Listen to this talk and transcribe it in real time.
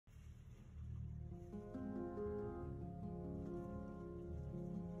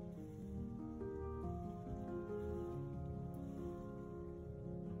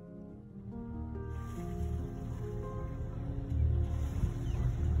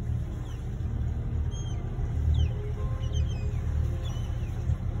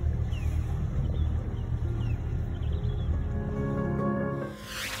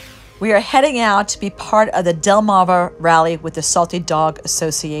We are heading out to be part of the DelMarVa rally with the Salty Dog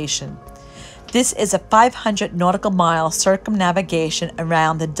Association. This is a 500 nautical mile circumnavigation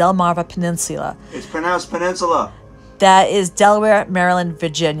around the DelMarVa Peninsula. It's pronounced peninsula. That is Delaware, Maryland,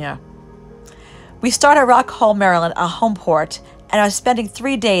 Virginia. We start at Rock Hall, Maryland, our home port, and are spending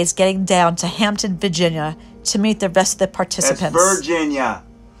 3 days getting down to Hampton, Virginia to meet the rest of the participants. That's Virginia.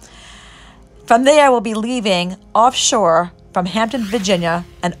 From there, we'll be leaving offshore from Hampton, Virginia,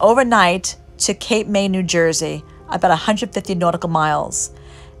 and overnight to Cape May, New Jersey, about 150 nautical miles.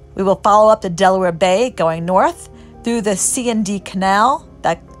 We will follow up the Delaware Bay going north through the C&D Canal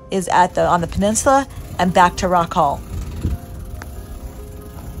that is on the peninsula and back to Rock Hall.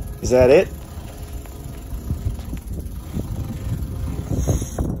 Is that it?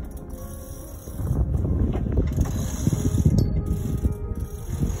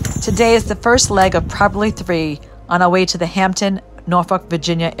 Today is the first leg of probably 3 on our way to the Hampton, Norfolk,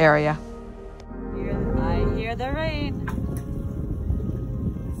 Virginia area. I hear the rain.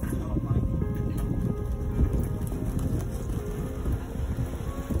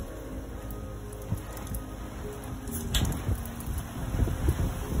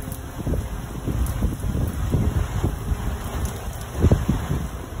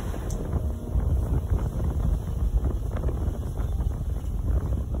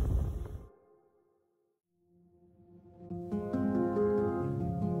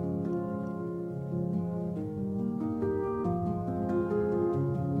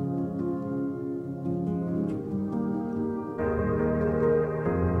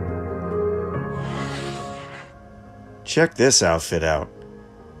 Check this outfit out.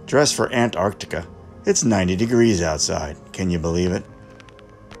 Dress for Antarctica. It's 90 degrees outside. Can you believe it?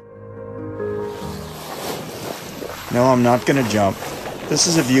 No, I'm not going to jump. This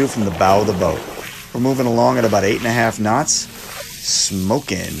is a view from the bow of the boat. We're moving along at about 8.5 knots.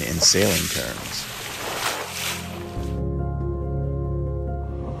 Smoking in sailing terms.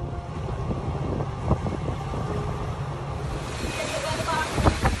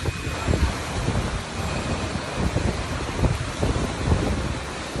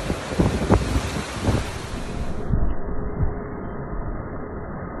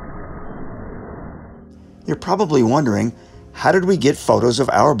 You're probably wondering, how did we get photos of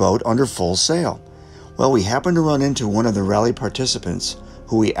our boat under full sail? Well, we happened to run into one of the rally participants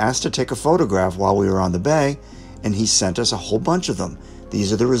who we asked to take a photograph while we were on the bay, and he sent us a whole bunch of them.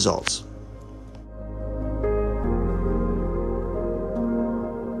 These are the results.